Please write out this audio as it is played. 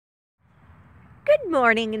Good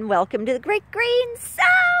morning and welcome to the Great Green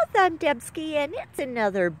South. I'm Debski and it's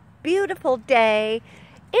another beautiful day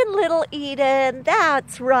in Little Eden.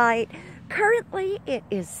 That's right. Currently it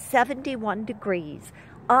is 71 degrees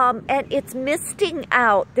and it's misting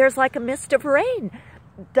out. There's like a mist of rain.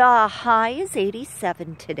 The high is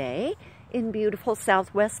 87 today in beautiful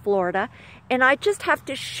Southwest Florida. And I just have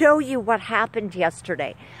to show you what happened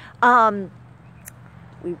yesterday.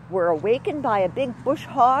 We were awakened by a big bush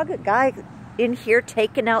hog, a guy in here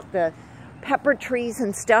taking out the pepper trees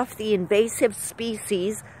and stuff, the invasive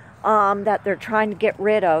species that they're trying to get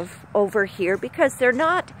rid of over here because they're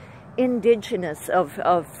not indigenous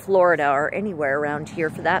of Florida or anywhere around here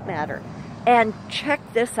for that matter. And check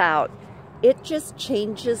this out. It just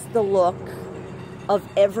changes the look of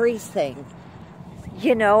everything.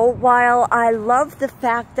 You know, while I love the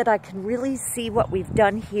fact that I can really see what we've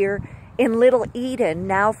done here in Little Eden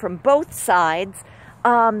now from both sides,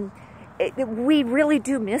 we really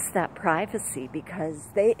do miss that privacy because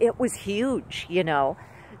it was huge, you know.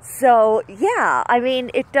 So yeah, I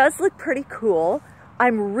mean, it does look pretty cool.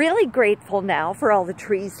 I'm really grateful now for all the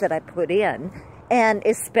trees that I put in, and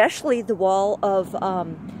especially the wall of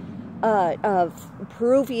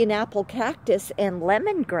Peruvian apple cactus and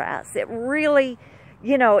lemongrass. It really,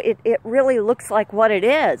 you know, it really looks like what it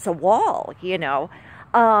is, a wall, you know.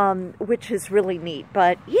 Which is really neat.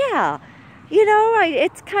 But yeah, you know,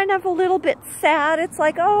 it's kind of a little bit sad. It's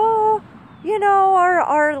like, oh, you know,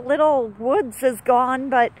 our little woods is gone,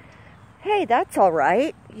 but hey, that's all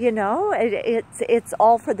right. You know, it's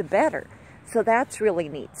all for the better. So that's really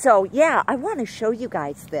neat. So yeah, I want to show you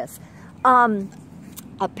guys this.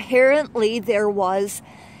 Apparently there was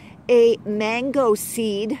a mango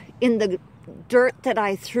seed in the dirt that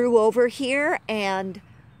I threw over here, and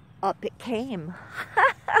up it came.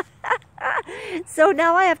 So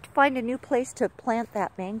now I have to find a new place to plant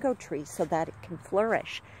that mango tree so that it can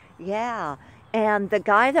flourish. Yeah, and the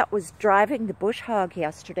guy that was driving the bush hog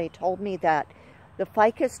yesterday told me that the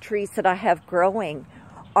ficus trees that I have growing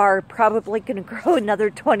are probably going to grow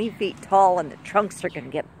another 20 feet tall, and the trunks are going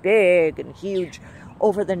to get big and huge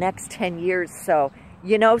over the next 10 years. So,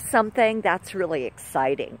 you know something? That's really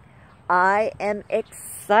exciting. I am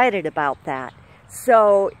excited about that.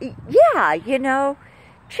 So, yeah, you know,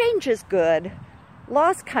 change is good.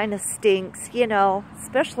 Loss kind of stinks, you know,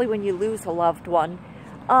 especially when you lose a loved one.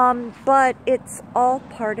 But it's all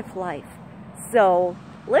part of life. So,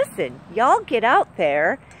 listen, y'all get out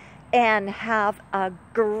there and have a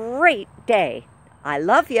great day. I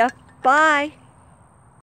love you. Bye.